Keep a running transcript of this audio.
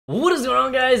What is going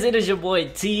on, guys? It is your boy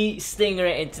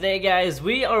TStingray, and today, guys,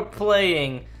 we are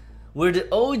playing where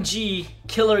the OG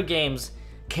killer games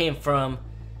came from.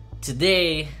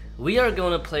 Today, we are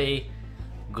going to play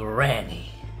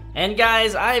Granny. And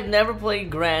guys, I've never played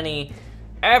Granny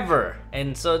ever,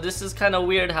 and so this is kind of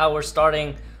weird how we're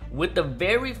starting with the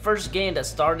very first game that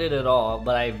started it all,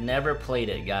 but I've never played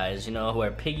it, guys. You know,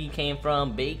 where Piggy came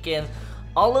from, Bacon,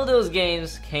 all of those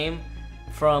games came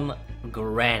from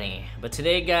Granny. But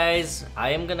today, guys,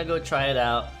 I am gonna go try it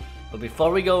out. But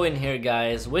before we go in here,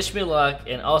 guys, wish me luck,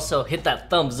 and also hit that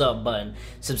thumbs up button.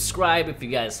 Subscribe if you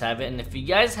guys haven't, and if you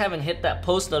guys haven't hit that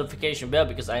post notification bell,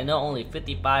 because I know only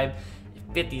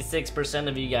 56%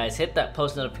 of you guys hit that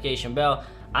post notification bell.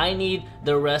 I need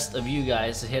the rest of you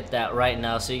guys to hit that right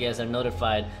now so you guys are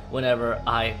notified whenever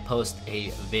I post a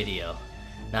video.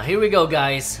 Now here we go,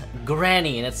 guys.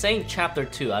 Granny, and it's saying chapter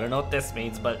 2. I don't know what this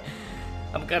means, but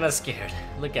I'm kind of scared.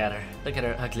 Look at her. Look at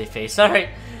her ugly face. Alright,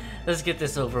 let's get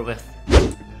this over with.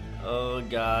 Oh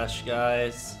gosh,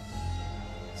 guys.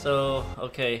 So,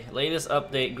 okay, latest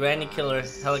update. Granny Killer,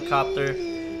 Helicopter,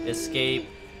 Escape,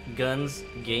 Guns,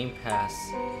 Game Pass.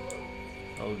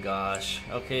 Oh gosh.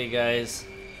 Okay, guys.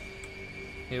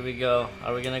 Here we go.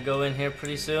 Are we gonna go in here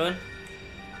pretty soon?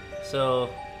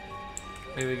 So,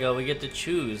 here we go. We get to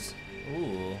choose.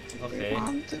 Ooh, okay.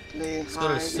 Let's go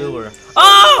to sewer.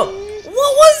 Oh! What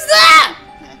was that?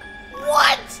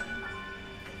 What?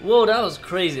 Whoa, that was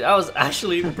crazy. That was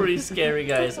actually pretty scary,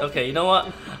 guys. Okay, you know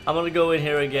what? I'm gonna go in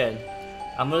here again.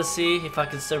 I'm gonna see if I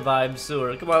can survive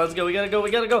sewer. Come on, let's go. We gotta go.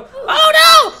 We gotta go. Oh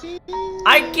no!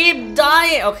 I keep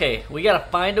dying. Okay, we gotta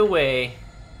find a way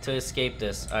to escape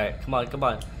this. All right, come on, come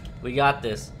on. We got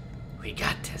this. We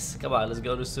got this. Come on, let's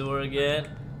go to sewer again.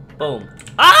 Boom.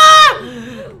 Ah!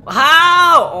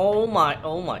 How? Oh my,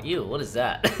 ew, what is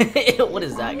that? What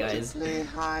is that, guys?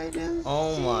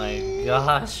 Oh my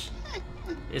gosh.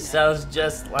 It sounds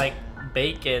just like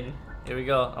Bacon. Here we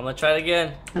go. I'm gonna try it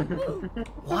again.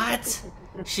 What?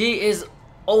 She is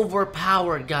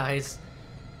overpowered, guys.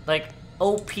 Like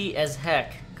OP as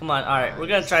heck. Come on, alright, we're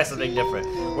gonna try something different.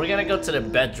 We're gonna go to the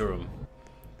bedroom.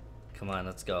 Come on,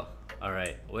 let's go.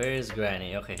 Alright, where is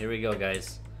Granny? Okay, here we go,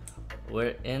 guys.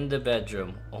 We're in the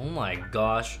bedroom. Oh my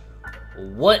gosh.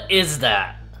 What is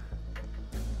that?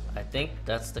 I think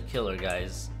that's the killer,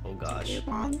 guys. Oh gosh.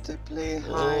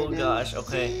 Oh gosh,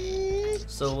 okay.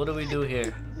 So what do we do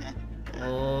here?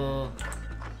 Oh,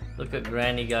 look at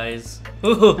Granny, guys.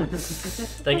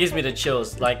 That gives me the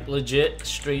chills. Like legit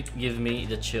straight give me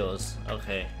the chills.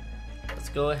 Okay. Let's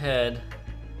go ahead.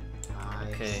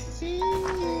 Okay.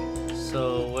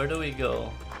 So where do we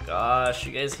go? Gosh,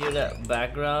 you guys hear that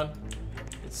background?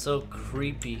 It's so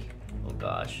creepy. Oh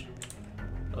gosh.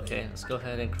 Okay, let's go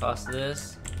ahead and cross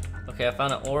this. Okay, I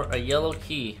found a yellow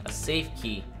key, a safe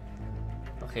key.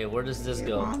 Okay, where does this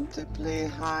go?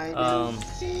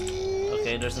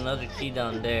 Okay, there's another key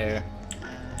down there.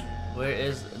 Where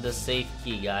is the safe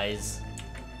key, guys?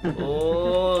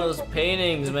 Oh, those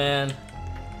paintings, man.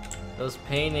 Those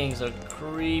paintings are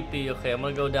creepy. Okay, I'm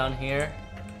gonna go down here.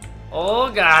 Oh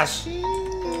gosh.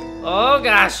 Oh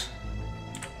gosh.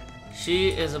 She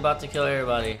is about to kill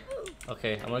everybody.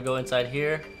 Okay, I'm gonna go inside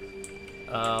here.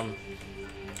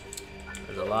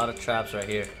 There's a lot of traps right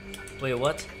here. Wait,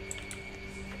 what?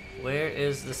 Where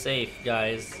is the safe,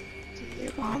 guys?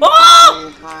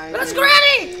 Oh! That's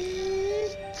Granny!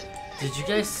 Did you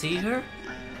guys see her?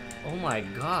 Oh my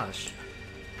gosh.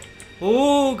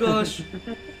 Oh gosh.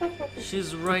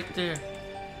 She's right there.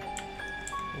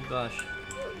 Oh gosh.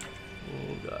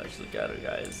 Oh gosh, look at her,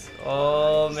 guys.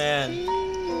 Oh man.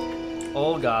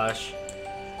 Oh gosh.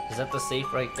 Is that the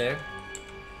safe right there?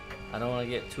 I don't want to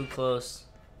get too close.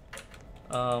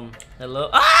 Hello?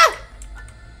 Ah!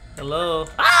 Hello?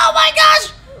 Oh my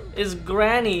gosh! It's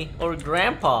Granny or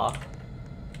Grandpa.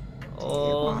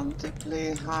 Oh. Want to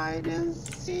play hide and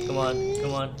seek? Come on,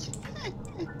 come on.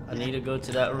 I need to go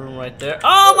to that room right there.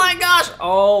 Oh my gosh!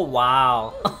 Oh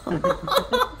wow.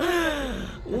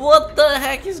 What the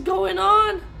heck is going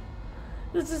on?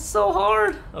 This is so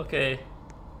hard. Okay.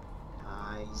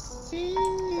 I see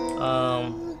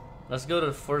you. Let's go to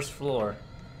the first floor.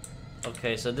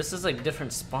 Okay, so this is like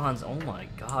different spawns. Oh my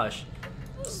gosh.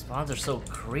 The spawns are so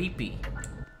creepy.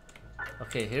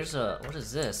 Okay, here's a, what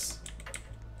is this?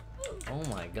 Oh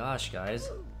my gosh, guys.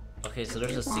 Okay, so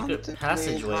there's a secret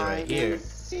passageway right here.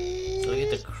 So we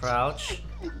get to crouch.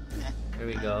 Here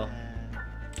we go.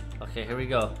 Okay, here we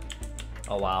go.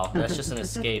 Oh wow, that's just an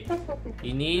escape.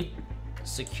 You need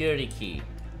security key.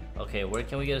 Okay, where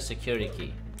can we get a security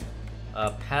key?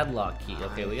 A padlock key.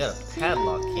 Okay, we got a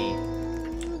padlock key.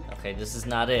 Okay, this is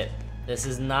not it. This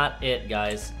is not it,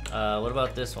 guys. What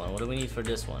about this one? What do we need for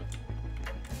this one?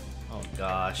 Oh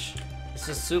gosh. This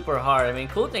is super hard. I mean,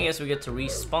 cool thing is we get to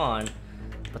respawn,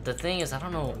 but the thing is I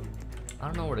don't know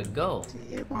where to go.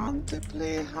 Do you want to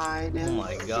play hide and Oh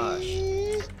my gosh.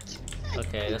 seek?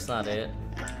 Okay, that's not it.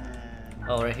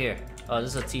 Oh, right here. Oh,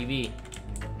 this is a TV.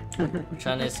 We're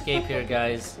trying to escape here,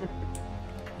 guys.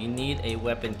 You need a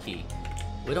weapon key.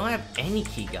 We don't have any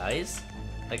key, guys.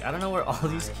 Like, I don't know where all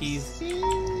these keys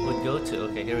would go to.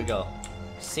 Okay, here we go.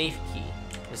 Safe key.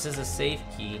 This is a safe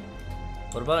key.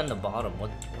 What about in the bottom?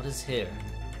 What is here?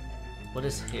 What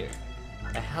is here?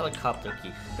 A helicopter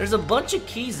key. There's a bunch of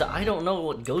keys that I don't know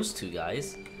what goes to,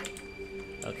 guys.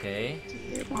 Okay.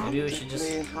 Maybe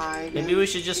we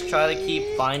should just try to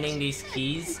keep finding these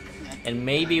keys, and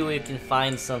maybe we can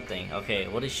find something. Okay,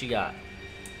 what does she got?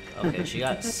 Okay, she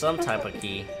got some type of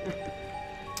key.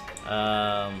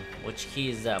 Which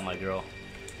key is that, my girl?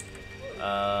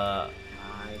 Let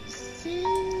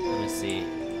me see.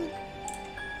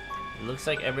 It looks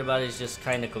like everybody's just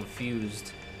kind of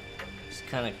confused. It's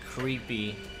kind of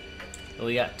creepy.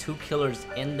 We got 2 killers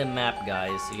in the map,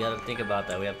 guys. You gotta think about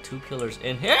that. We have 2 killers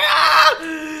in here.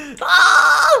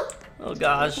 Ah! Oh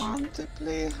gosh.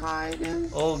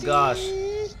 Oh gosh.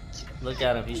 Look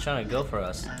at him. He's trying to go for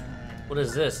us. What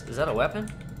is this? Is that a weapon?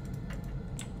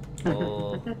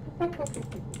 Oh.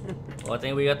 Oh, I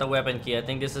think we got the weapon key. I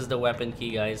think this is the weapon key,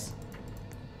 guys.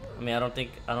 I mean, I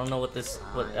don't know what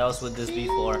else would this be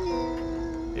for.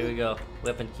 Here we go.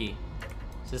 Weapon key.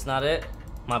 Is this not it?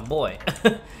 My boy.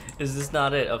 Is this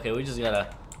not it? Okay, we just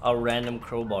got a random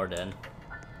crowbar then.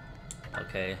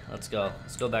 Okay, let's go.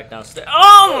 Let's go back downstairs.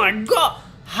 Oh my god!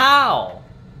 How?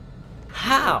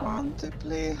 How?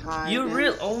 You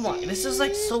really? Oh my! This is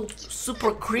like so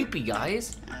super creepy,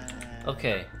 guys.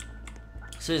 Okay.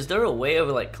 So is there a way of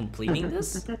like completing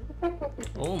this?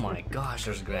 Oh my gosh,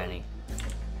 there's Granny.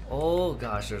 Oh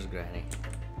gosh, there's Granny.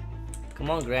 Come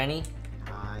on, Granny.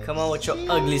 Come on with your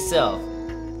ugly self.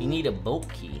 You need a boat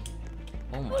key.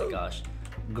 Oh my gosh.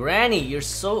 Granny, you're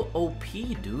so OP,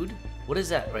 dude. What is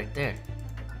that right there?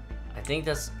 I think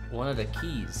that's one of the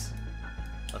keys.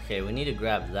 Okay, we need to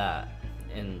grab that.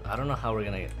 And I don't know how we're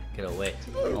gonna get away.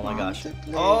 Oh my gosh.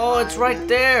 Oh, it's right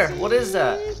there. What is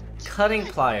that? Cutting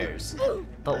pliers.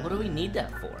 But what do we need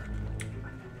that for?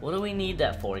 What do we need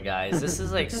that for, guys? This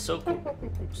is like so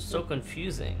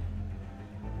confusing.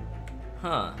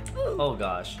 Huh. Oh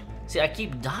gosh. See, I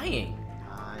keep dying.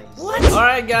 What?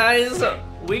 Alright guys,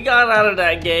 we got out of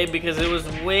that game because it was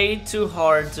way too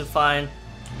hard to find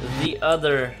the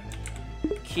other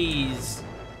keys.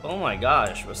 Oh my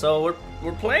gosh. So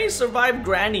we're playing Survive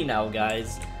Granny now,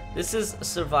 guys. This is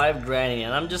Survive Granny,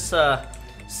 and I'm just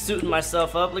suiting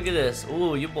myself up. Look at this.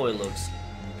 Ooh, your boy looks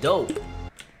dope.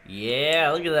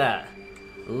 Yeah, look at that.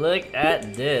 Look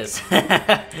at this.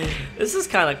 This is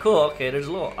kind of cool. Okay, there's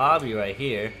a little obby right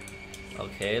here.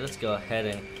 Okay, let's go ahead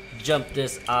and jump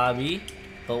this obby.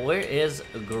 But where is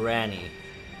Granny?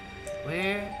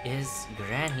 Where is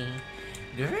Granny?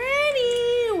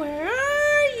 Granny, where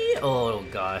are you? Oh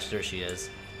gosh, there she is.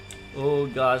 Oh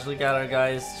gosh, look at her,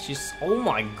 guys. She's, oh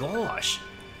my gosh,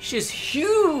 she's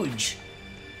huge.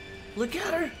 Look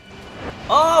at her.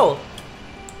 Oh,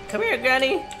 come here,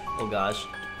 Granny. Oh gosh,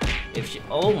 if she,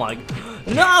 oh my,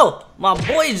 no, my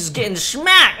boy is just getting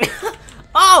smacked.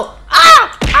 Oh,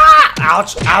 ah, ah,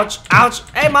 ouch, ouch, ouch.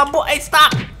 Hey, my boy, hey,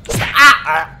 stop, stop. Ah,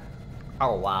 ah.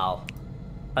 Oh wow,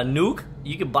 a nuke?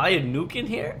 You can buy a nuke in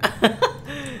here?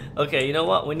 Okay, you know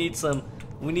what? We need some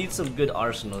good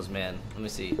arsenals, man. Let me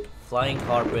see. Flying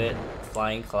carpet,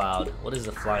 flying cloud. What is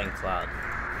a flying cloud?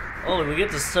 Oh, we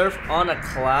get to surf on a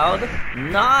cloud?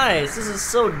 Nice! This is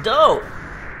so dope!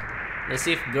 Let's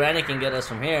see if Granny can get us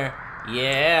from here.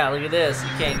 Yeah, look at this. You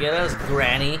can't get us,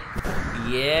 Granny.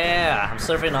 Yeah, I'm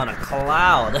surfing on a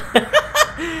cloud.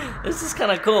 This is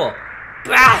kind of cool.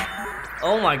 Bah!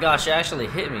 Oh my gosh, it actually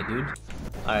hit me, dude.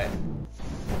 Alright.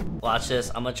 Watch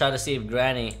this. I'm gonna try to see if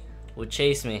Granny would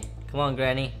chase me. Come on,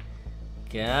 Granny.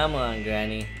 Come on,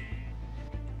 Granny.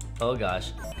 Oh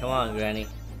gosh. Come on, Granny.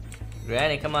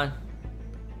 Granny, come on.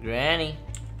 Granny.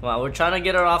 Come on, we're trying to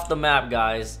get her off the map,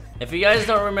 guys. If you guys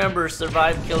don't remember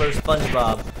Survive Killer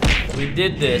SpongeBob, we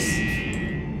did this.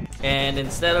 And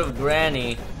instead of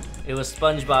Granny, it was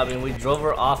SpongeBob, and we drove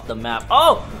her off the map.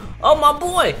 Oh! Oh, my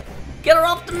boy! Get her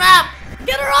off the map!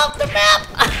 Get her off the map!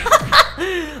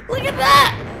 Look at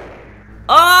that!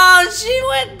 Oh, she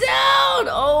went down!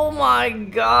 Oh my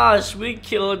gosh, we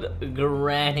killed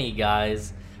Granny,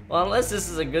 guys. Well, unless this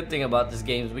is a good thing about this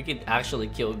game, is we can actually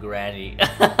kill Granny.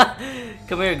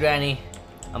 Come here, Granny.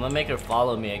 I'm gonna make her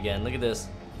follow me again. Look at this.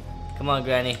 Come on,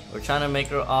 Granny. We're trying to make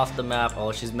her off the map.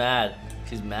 Oh, she's mad.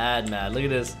 She's mad. Look at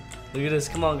this. Look at this.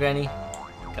 Come on, Granny.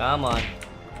 Come on.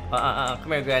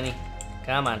 Come here, Granny.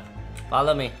 Come on.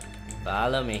 Follow me.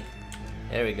 Follow me.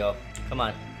 There we go. Come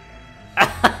on.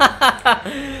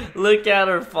 Look at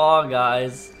her fall,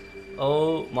 guys.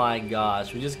 Oh my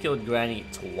gosh. We just killed Granny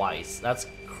twice. That's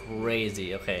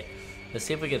crazy. Okay. Let's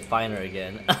see if we can find her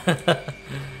again.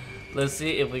 Let's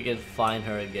see if we can find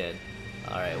her again.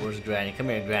 Alright, where's Granny? Come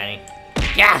here, Granny.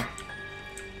 Yeah!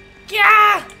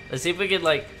 Yeah! Let's see if we can,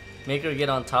 like, make her get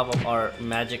on top of our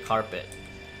magic carpet.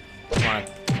 Come on.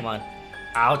 Come on.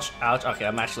 Ouch. Ouch. Okay,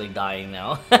 I'm actually dying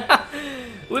now.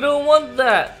 We don't want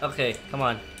that. Okay, come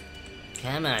on.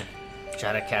 Come on.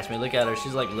 Try to catch me. Look at her.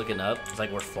 She's, like, looking up. It's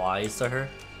like we're flies to her.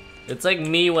 It's like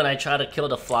me when I try to kill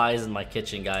the flies in my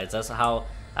kitchen, guys. That's how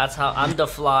I'm the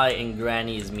fly and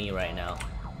Granny is me right now.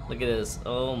 Look at this.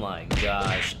 Oh my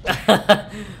gosh.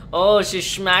 Oh, she's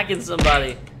smacking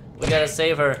somebody. We gotta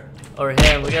save her. Or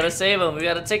him. We gotta save him. We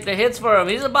gotta take the hits for him.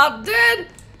 He's about dead.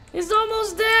 He's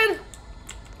almost dead.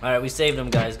 Alright, we saved him,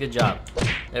 guys. Good job.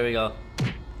 There we go.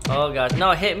 Oh gosh.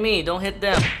 No, hit me. Don't hit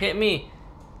them. Hit me.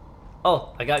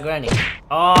 Oh, I got Granny.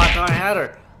 Oh, I thought I had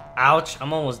her. Ouch.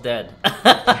 I'm almost dead.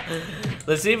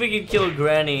 Let's see if we can kill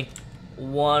Granny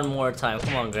one more time.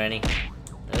 Come on, Granny.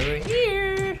 Over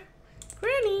here.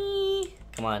 Granny.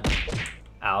 Come on.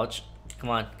 Ouch. Come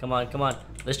on. Come on. Come on.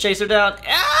 Let's chase her down.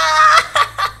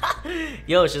 Ah!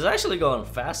 Yo, she's actually going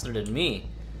faster than me.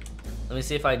 Let me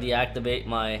see if I deactivate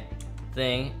my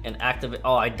thing and activate.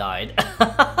 Oh, I died.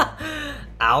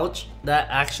 Ouch. That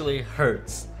actually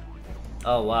hurts.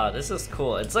 Oh wow, this is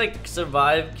cool. It's like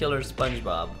Survive Killer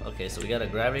SpongeBob. Okay, so we got a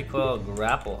gravity coil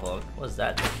grapple hook. What's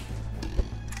that?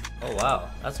 Oh wow,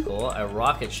 that's cool. A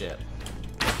rocket ship.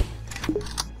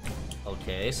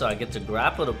 Okay, so I get to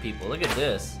grapple to people. Look at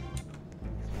this.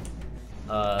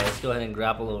 Let's go ahead and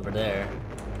grapple over there.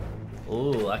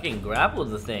 Ooh, I can grapple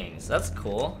the things. That's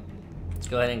cool. Let's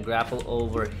go ahead and grapple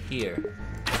over here.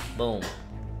 Boom.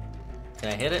 Can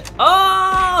I hit it?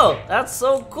 Oh! That's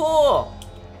so cool!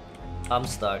 I'm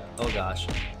stuck. Oh gosh.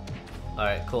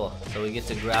 Alright, cool. So we get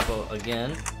to grapple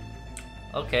again.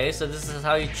 Okay, so this is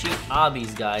how you cheat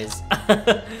obbies, guys.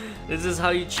 This is how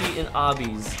you cheat in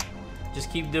obbies.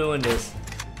 Just keep doing this.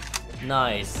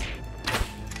 Nice.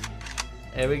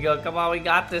 There we go. Come on, we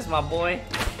got this, my boy.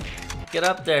 Get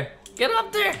up there. Get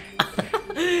up there.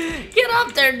 Get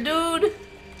up there, dude.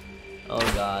 Oh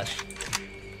gosh.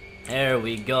 There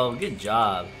we go. Good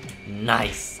job.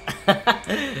 Nice.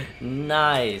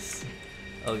 Nice.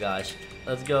 Oh gosh.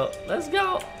 Let's go. Let's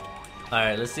go.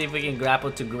 Alright, let's see if we can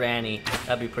grapple to Granny.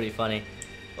 That'd be pretty funny.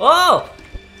 Oh!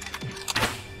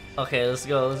 Okay, let's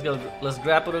go. Let's go. Let's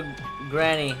grapple to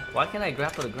Granny. Why can't I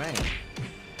grapple to Granny?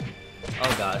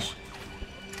 Oh gosh.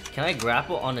 Can I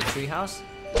grapple on the treehouse?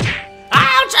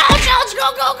 Ouch! Ouch! Ouch!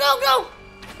 Go! Go! Go! Go!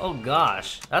 Oh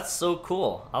gosh. That's so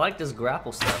cool. I like this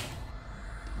grapple stuff.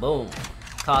 Boom.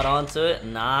 Caught onto it.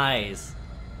 Nice.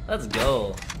 Let's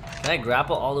go. Can I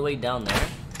grapple all the way down there?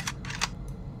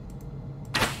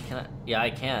 Can I? Yeah, I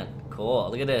can. Cool.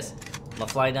 Look at this. I'm gonna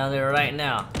fly down there right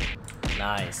now.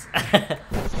 Nice.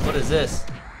 What is this?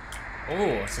 Oh,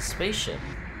 it's a spaceship.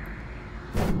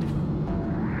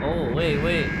 Oh, wait,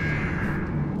 wait.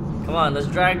 Come on, let's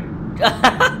drag.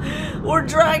 We're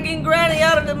dragging Granny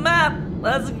out of the map.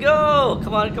 Let's go.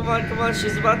 Come on, come on, come on.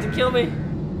 She's about to kill me.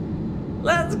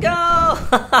 Let's go.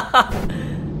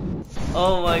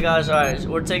 Oh my gosh, alright,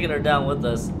 we're taking her down with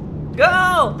us.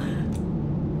 Go!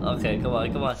 Okay, come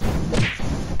on, come on.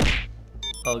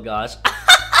 Oh gosh.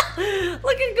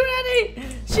 Look at Granny!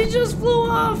 She just flew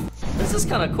off! This is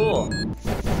kind of cool.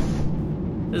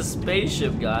 This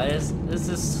spaceship, guys. This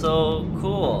is so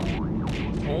cool.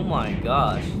 Oh my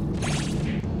gosh.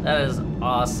 That is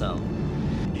awesome.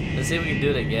 Let's see if we can do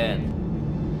it again.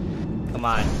 Come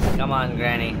on,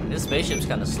 Granny. This spaceship's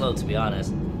kind of slow, to be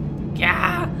honest.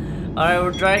 Yeah! Alright,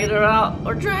 we're dragging her out.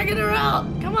 We're dragging her out.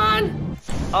 Come on.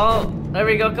 Oh, there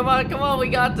we go. Come on, come on. We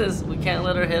got this. We can't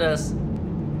let her hit us.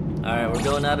 Alright, we're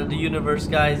going out of the universe,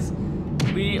 guys.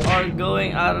 We are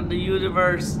going out of the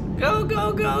universe. Go,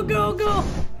 go, go, go, go.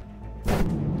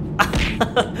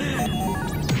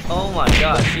 Oh my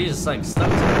gosh, she's just like stuck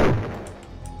to her.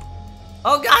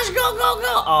 Oh gosh, go, go,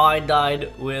 go. Oh, I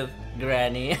died with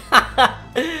Granny.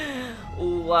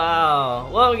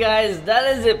 Wow. Well guys,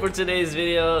 that is it for today's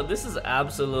video. This is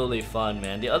absolutely fun,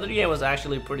 man. The other game was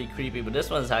actually pretty creepy, but this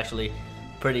one's actually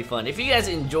pretty fun. If you guys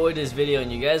enjoyed this video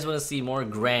and you guys want to see more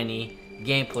Granny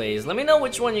gameplays, let me know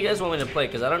which one you guys want me to play,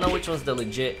 because I don't know which one's the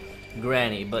legit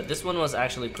Granny, but this one was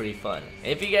actually pretty fun.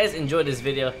 If you guys enjoyed this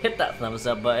video, hit that thumbs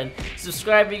up button,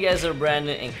 subscribe if you guys are brand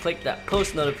new, and click that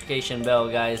post notification bell,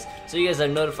 guys, so you guys are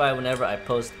notified whenever I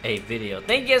post a video.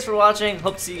 Thank you guys for watching,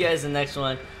 hope to see you guys in the next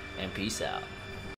one, and peace out.